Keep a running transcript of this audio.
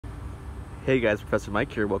Hey guys, Professor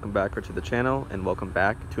Mike here. Welcome back to the channel and welcome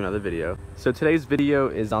back to another video. So today's video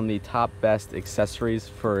is on the top best accessories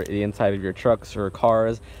for the inside of your trucks or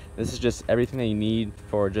cars. This is just everything that you need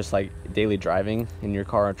for just like daily driving in your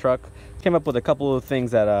car or truck. Came up with a couple of things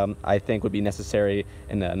that I think would be necessary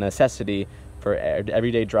and a necessity for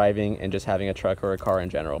everyday driving and just having a truck or a car in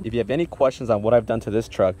general. If you have any questions on what I've done to this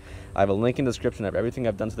truck, I have a link in the description of everything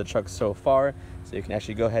I've done to the truck so far. So you can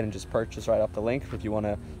actually go ahead and just purchase right off the link if you want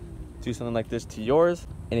to do something like this to yours.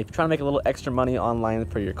 And if you're trying to make a little extra money online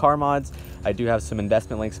for your car mods, I do have some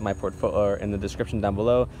investment links in my portfolio in the description down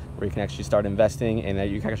below where you can actually start investing, and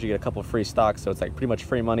you can actually get a couple free stocks. So it's like pretty much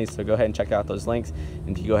free money. So go ahead and check out those links,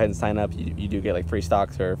 and if you go ahead and sign up, you do get like free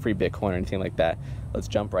stocks or free Bitcoin or anything like that. Let's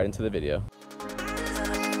jump right into the video.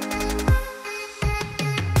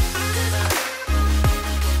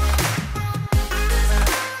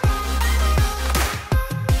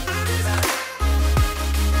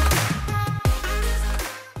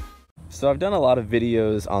 So I've done a lot of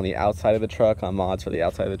videos on the outside of the truck, on mods for the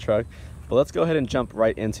outside of the truck, but let's go ahead and jump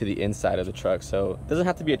right into the inside of the truck. So it doesn't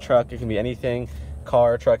have to be a truck, it can be anything,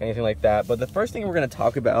 car, truck, anything like that. But the first thing we're gonna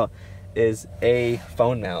talk about is a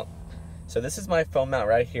phone mount. So this is my phone mount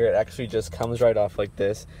right here. It actually just comes right off like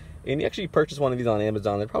this. And you actually purchase one of these on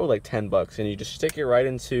Amazon, they're probably like 10 bucks. And you just stick it right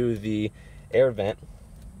into the air vent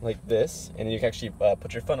like this, and you can actually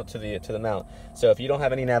put your phone up to the mount. So if you don't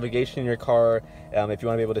have any navigation in your car, if you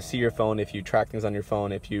want to be able to see your phone, if you track things on your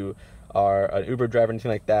phone, if you are an Uber driver, anything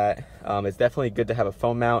like that, it's definitely good to have a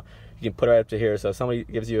phone mount. You can put it right up to here, so if somebody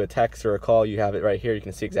gives you a text or a call, you have it right here. You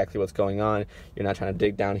can see exactly what's going on. You're not trying to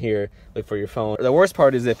dig down here, look for your phone. The worst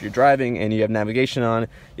part is if you're driving and you have navigation on, you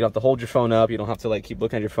don't have to hold your phone up, you don't have to like keep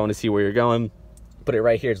looking at your phone to see where you're going. Put it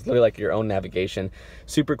right here. It's literally like your own navigation.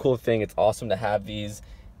 Super cool thing. It's awesome to have these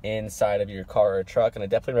inside of your car or truck, and I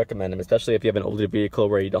definitely recommend them, especially if you have an older vehicle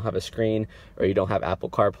where you don't have a screen or you don't have Apple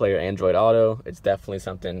CarPlay or Android Auto. It's definitely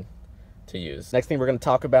something to use. Next thing we're going to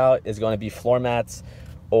talk about is going to be floor mats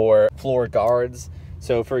or floor guards.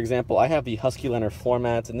 So for example, I have the Husky Liner floor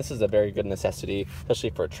mats, and this is a very good necessity, especially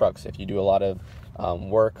for trucks. If you do a lot of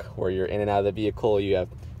work where you're in and out of the vehicle, you have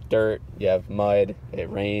dirt, you have mud, it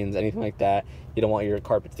rains, anything like that, you don't want your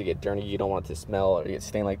carpets to get dirty, you don't want it to smell or get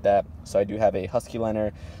stained like that. So I do have a Husky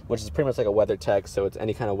Liner, which is pretty much like a weather tech, so it's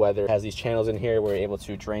any kind of weather. It has these channels in here where you're able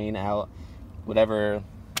to drain out whatever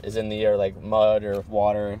is in the air, like mud or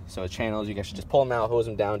water. So channels, you can actually just pull them out, hose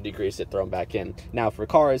them down, degrease it, throw them back in. Now for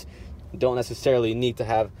cars, you don't necessarily need to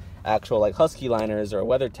have actual like Husky Liners or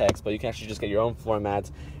weather techs, but you can actually just get your own floor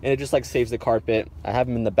mats, and it just like saves the carpet. I have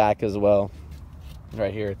them in the back as well,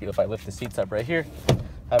 right here. If I lift the seats up right here,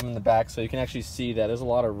 have them in the back, so you can actually see that there's a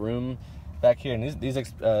lot of room back here. And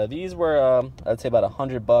these were I'd say about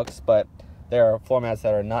 100 bucks, but there are floor mats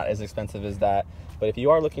that are not as expensive as that. But if you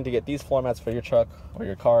are looking to get these floor mats for your truck or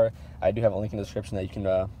your car, I do have a link in the description that you can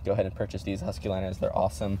go ahead and purchase these Husky Liners. They're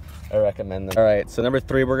awesome. I recommend them. All right, so number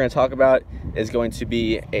 3 we're going to talk about is going to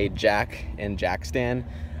be a jack and jack stand.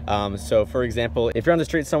 So for example, if you're on the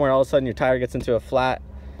street somewhere, all of a sudden your tire gets into a flat,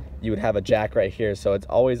 you would have a jack right here. So it's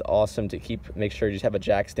always awesome to make sure you just have a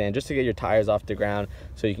jack stand just to get your tires off the ground,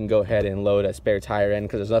 so you can go ahead and load a spare tire in,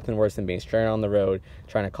 because there's nothing worse than being stranded on the road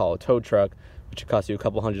trying to call a tow truck, which would cost you a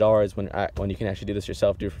couple $100 when you can actually do this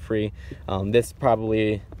yourself, do it for free. This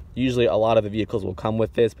probably, usually a lot of the vehicles will come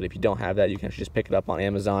with this, but if you don't have that, you can actually just pick it up on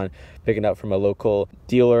Amazon, pick it up from a local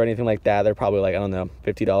dealer or anything like that. They're probably like, I don't know,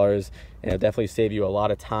 $50, and it'll definitely save you a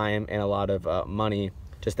lot of time and a lot of money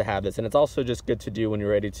just to have this. And it's also just good to do when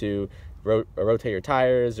you're ready to rotate your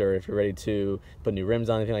tires, or if you're ready to put new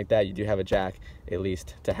rims on, anything like that. You do have a jack at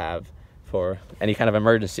least to have for any kind of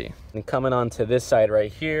emergency. And coming on to this side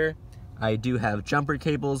right here, I do have jumper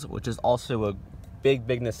cables, which is also a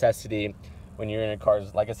big necessity when you're in a car.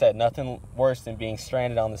 Like I said, nothing worse than being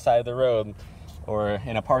stranded on the side of the road or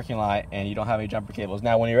in a parking lot and you don't have any jumper cables.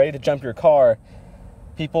 Now when you're ready to jump your car,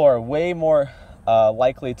 people are way more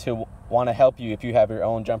likely to want to help you if you have your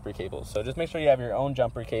own jumper cables. So just make sure you have your own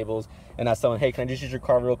jumper cables, and not someone, hey, can I just use your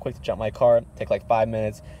car real quick to jump my car? Take like 5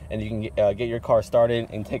 minutes, and you can get your car started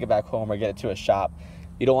and take it back home or get it to a shop.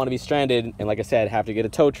 You don't want to be stranded and, like I said, have to get a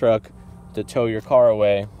tow truck to tow your car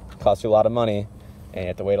away. It costs you a lot of money, and you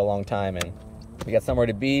have to wait a long time. And if you got somewhere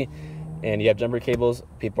to be and you have jumper cables,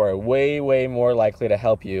 people are way more likely to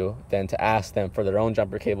help you than to ask them for their own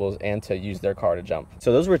jumper cables and to use their car to jump.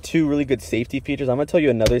 So those were 2 really good safety features. I'm gonna tell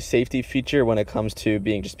you another safety feature when it comes to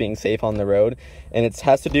being safe on the road, and it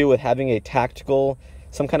has to do with having a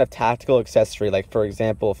some kind of tactical accessory, like for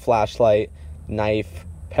example, flashlight, knife,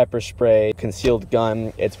 pepper spray, concealed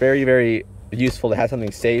gun. It's very useful to have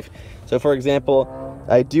something safe. So for example,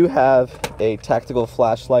 I do have a tactical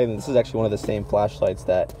flashlight, and this is actually one of the same flashlights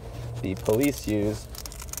that the police use.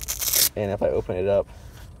 And if I open it up,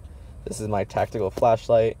 this is my tactical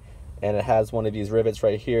flashlight, and it has one of these rivets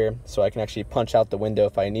right here, so I can actually punch out the window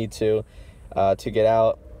if I need to get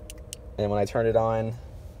out. And when I turn it on,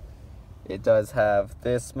 it does have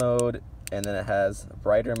this mode, and then it has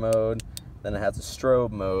brighter mode, then it has a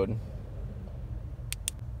strobe mode.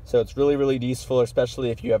 So it's really, really useful, especially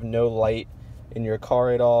if you have no light in your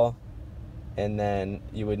car at all, and then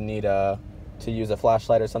you would need to use a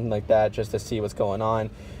flashlight or something like that just to see what's going on.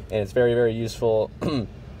 And it's very, very useful.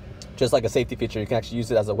 Just like a safety feature, you can actually use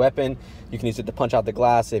it as a weapon. You can use it to punch out the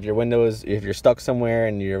glass if if you're stuck somewhere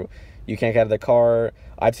and you can't get out of the car.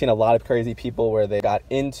 I've seen a lot of crazy people where they got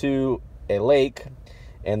into a lake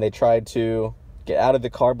and they tried to get out of the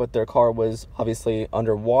car, but their car was obviously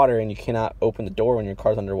underwater, and you cannot open the door when your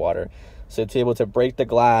car's underwater. So to be able to break the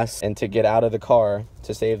glass and to get out of the car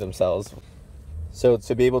to save themselves. So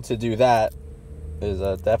to be able to do that is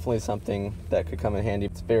definitely something that could come in handy.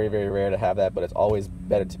 It's very, very rare to have that, but it's always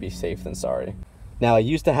better to be safe than sorry. Now, I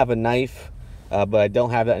used to have a knife, but I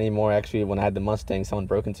don't have that anymore. Actually, when I had the Mustang, someone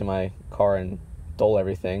broke into my car and stole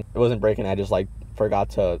everything. It wasn't breaking, I just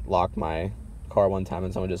forgot to lock my car one time,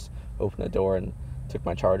 and someone just opened the door and took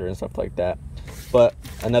my charger and stuff like that. But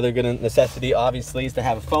another good necessity, obviously, is to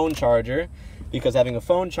have a phone charger, because having a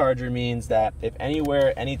phone charger means that if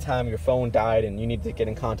anywhere, anytime your phone died and you need to get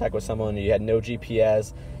in contact with someone and you had no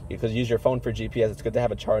GPS, you could use your phone for GPS. It's good to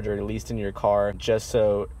have a charger at least in your car, just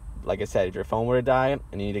so, like I said, if your phone were to die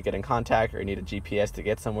and you need to get in contact or you need a GPS to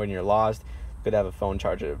get somewhere and you're lost, good to have a phone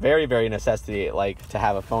charger. Very, very necessity, to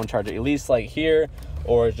have a phone charger, at least here,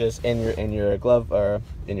 or just in your glove or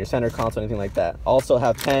in your center console, anything like that. Also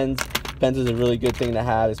have pens. Pens is a really good thing to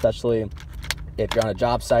have, especially if you're on a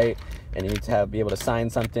job site and you need to be able to sign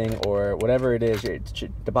something, or whatever it is, you're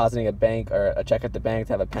depositing a bank or a check at the bank,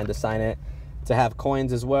 to have a pen to sign it. To have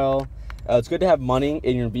coins as well. It's good to have money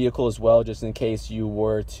in your vehicle as well, just in case you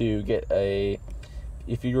were to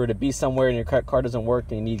if you were to be somewhere and your car doesn't work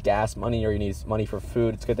and you need gas money or you need money for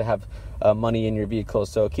food, it's good to have money in your vehicle.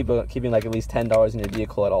 So keeping at least $10 in your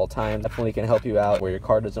vehicle at all times definitely can help you out where your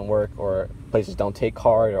car doesn't work, or places don't take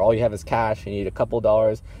card, or all you have is cash. You need a couple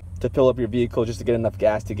dollars to fill up your vehicle just to get enough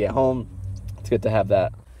gas to get home. It's good to have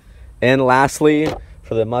that. And lastly,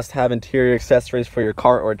 for the must-have interior accessories for your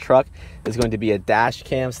car or truck is going to be a dash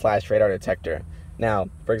cam / radar detector. Now,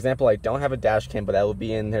 for example, I don't have a dash cam, but that will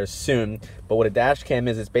be in there soon. But what a dash cam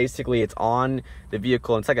is basically it's on the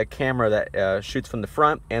vehicle. It's like a camera that shoots from the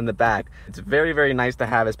front and the back. It's very, very nice to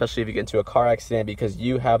have, especially if you get into a car accident, because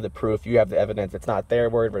you have the proof, you have the evidence. It's not their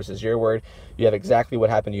word versus your word. You have exactly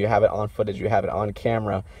what happened. You have it on footage. You have it on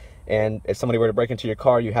camera. And if somebody were to break into your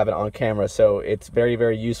car, you have it on camera. So it's very,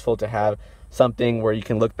 very useful to have something where you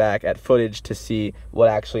can look back at footage to see what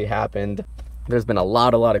actually happened. There's been a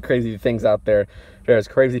lot of crazy things out there. There's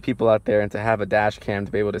crazy people out there, and to have a dash cam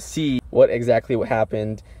to be able to see what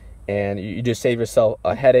happened, and you just save yourself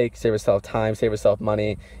a headache, save yourself time, save yourself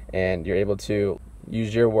money, and you're able to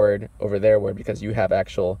use your word over their word because you have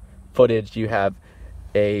actual footage. You have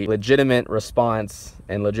a legitimate response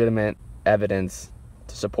and legitimate evidence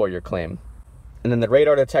to support your claim. And then the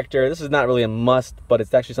radar detector, this is not really a must, but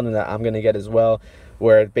it's actually something that I'm going to get as well,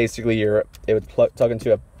 where basically it would plug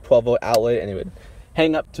into a 12-volt outlet, and it would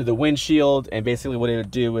hang up to the windshield, and basically what it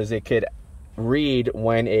would do is it could read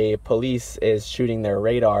when a police is shooting their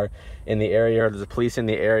radar in the area, or there's a police in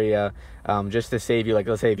the area, just to save you. Like,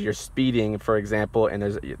 let's say if you're speeding, for example, and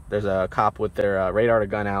there's a cop with their radar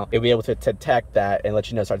gun out, it'll be able to detect that and let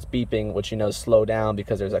you know it starts beeping, which you know slow down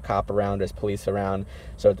because there's a cop around, there's police around.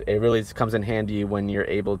 So it really comes in handy when you're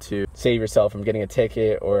able to save yourself from getting a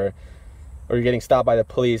ticket or you're getting stopped by the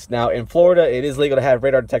police. Now, in Florida, it is legal to have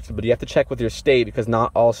radar detectors, but you have to check with your state because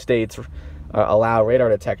not all states allow radar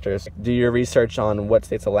detectors. Do your research on what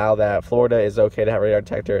states allow that. Florida is okay to have a radar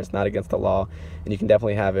detector. It's not against the law, and you can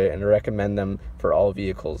definitely have it, and recommend them for all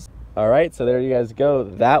vehicles. All right, so there you guys go.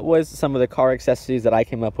 That was some of the car accessories that I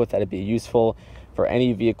came up with that'd be useful for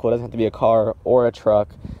any vehicle. It doesn't have to be a car or a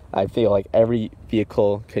truck. I feel like every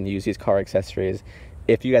vehicle can use these car accessories.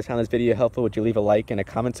 If you guys found this video helpful, would you leave a like and a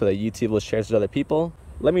comment so that YouTube will share it with other people?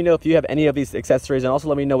 Let me know if you have any of these accessories, and also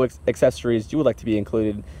let me know what accessories you would like to be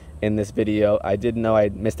included in this video. I did know I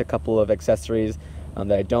missed a couple of accessories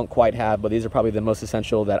that I don't quite have, but these are probably the most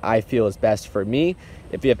essential that I feel is best for me.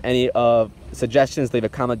 If you have any suggestions, leave a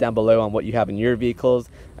comment down below on what you have in your vehicles,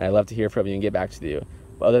 and I'd love to hear from you and get back to you.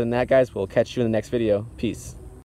 But other than that, guys, we'll catch you in the next video. Peace.